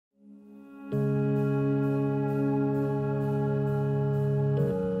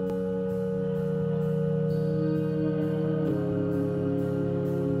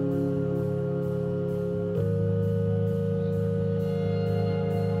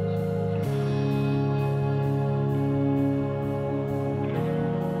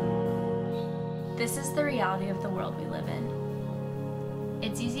That's the reality of the world we live in.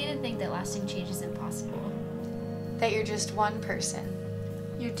 It's easy to think that lasting change is impossible. That you're just one person.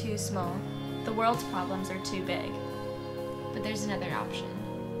 You're too small. The world's problems are too big. But there's another option.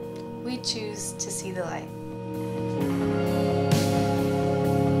 We choose to see the light.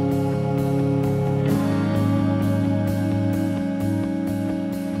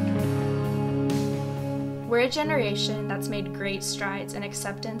 We're a generation that's made great strides in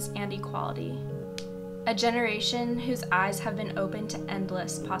acceptance and equality. A generation whose eyes have been opened to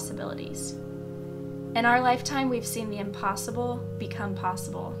endless possibilities. In our lifetime, we've seen the impossible become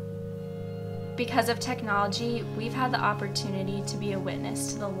possible. Because of technology, we've had the opportunity to be a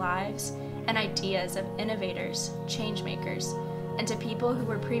witness to the lives and ideas of innovators, changemakers, and to people who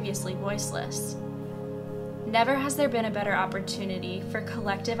were previously voiceless. Never has there been a better opportunity for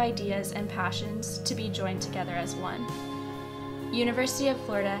collective ideas and passions to be joined together as one. University of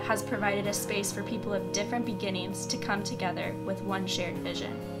Florida has provided a space for people of different beginnings to come together with one shared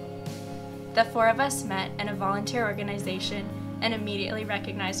vision. The four of us met in a volunteer organization and immediately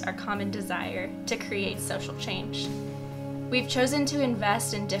recognized our common desire to create social change. We've chosen to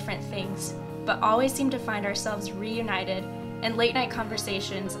invest in different things, but always seem to find ourselves reunited in late-night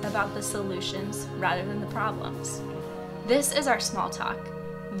conversations about the solutions rather than the problems. This is our small talk.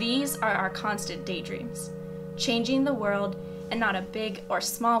 These are our constant daydreams, changing the world in not a big or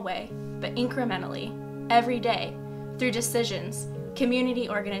small way, but incrementally, every day, through decisions, community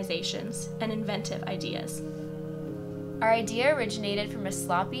organizations, and inventive ideas. Our idea originated from a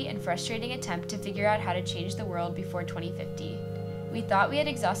sloppy and frustrating attempt to figure out how to change the world before 2050. We thought we had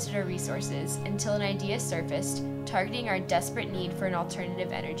exhausted our resources until an idea surfaced, targeting our desperate need for an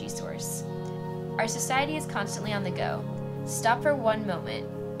alternative energy source. Our society is constantly on the go. Stop for one moment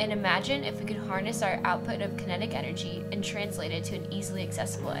and imagine if we could harness our output of kinetic energy and translate it to an easily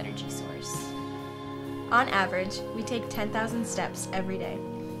accessible energy source. On average, we take 10,000 steps every day.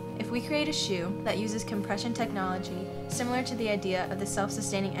 If we create a shoe that uses compression technology, similar to the idea of the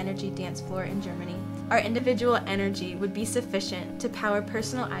self-sustaining energy dance floor in Germany, our individual energy would be sufficient to power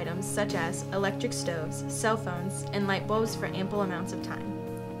personal items such as electric stoves, cell phones, and light bulbs for ample amounts of time.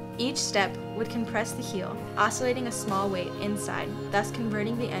 Each step would compress the heel, oscillating a small weight inside, thus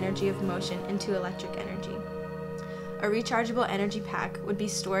converting the energy of motion into electric energy. A rechargeable energy pack would be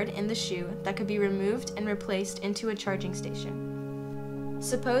stored in the shoe that could be removed and replaced into a charging station.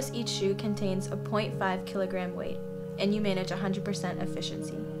 Suppose each shoe contains a 0.5 kilogram weight, and you manage 100%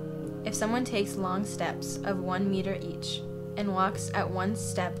 efficiency. If someone takes long steps of 1 meter each and walks at 1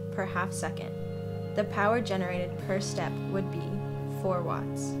 step per half second, the power generated per step would be 4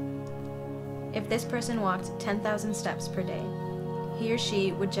 watts. If this person walked 10,000 steps per day, he or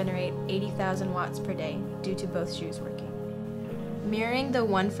she would generate 80,000 watts per day due to both shoes working. Mirroring the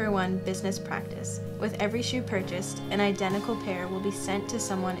one-for-one business practice, with every shoe purchased, an identical pair will be sent to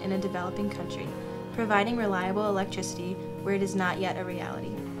someone in a developing country, providing reliable electricity where it is not yet a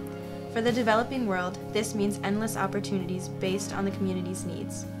reality. For the developing world, this means endless opportunities based on the community's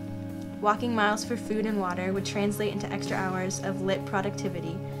needs. Walking miles for food and water would translate into extra hours of lit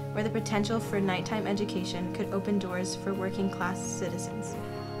productivity, where the potential for nighttime education could open doors for working-class citizens.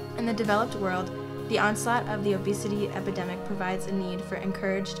 In the developed world, the onslaught of the obesity epidemic provides a need for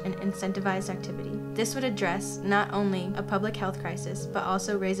encouraged and incentivized activity. This would address not only a public health crisis, but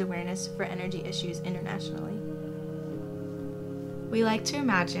also raise awareness for energy issues internationally. We like to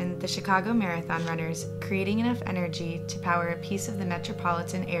imagine the Chicago Marathon runners creating enough energy to power a piece of the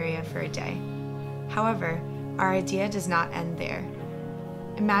metropolitan area for a day. However, our idea does not end there.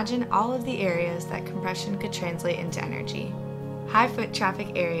 Imagine all of the areas that compression could translate into energy. High foot traffic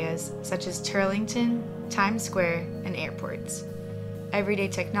areas such as Turlington, Times Square, and airports. Everyday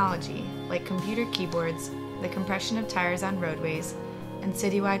technology like computer keyboards, the compression of tires on roadways, and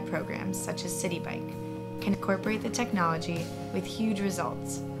citywide programs such as City Bike can incorporate the technology with huge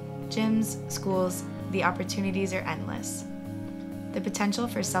results. Gyms, schools, the opportunities are endless. The potential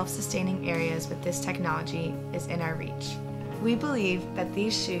for self-sustaining areas with this technology is in our reach. We believe that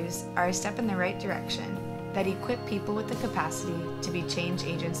these shoes are a step in the right direction that equip people with the capacity to be change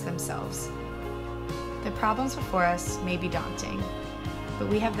agents themselves. The problems before us may be daunting, but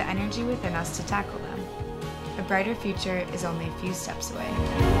we have the energy within us to tackle them. A brighter future is only a few steps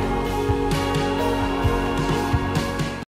away.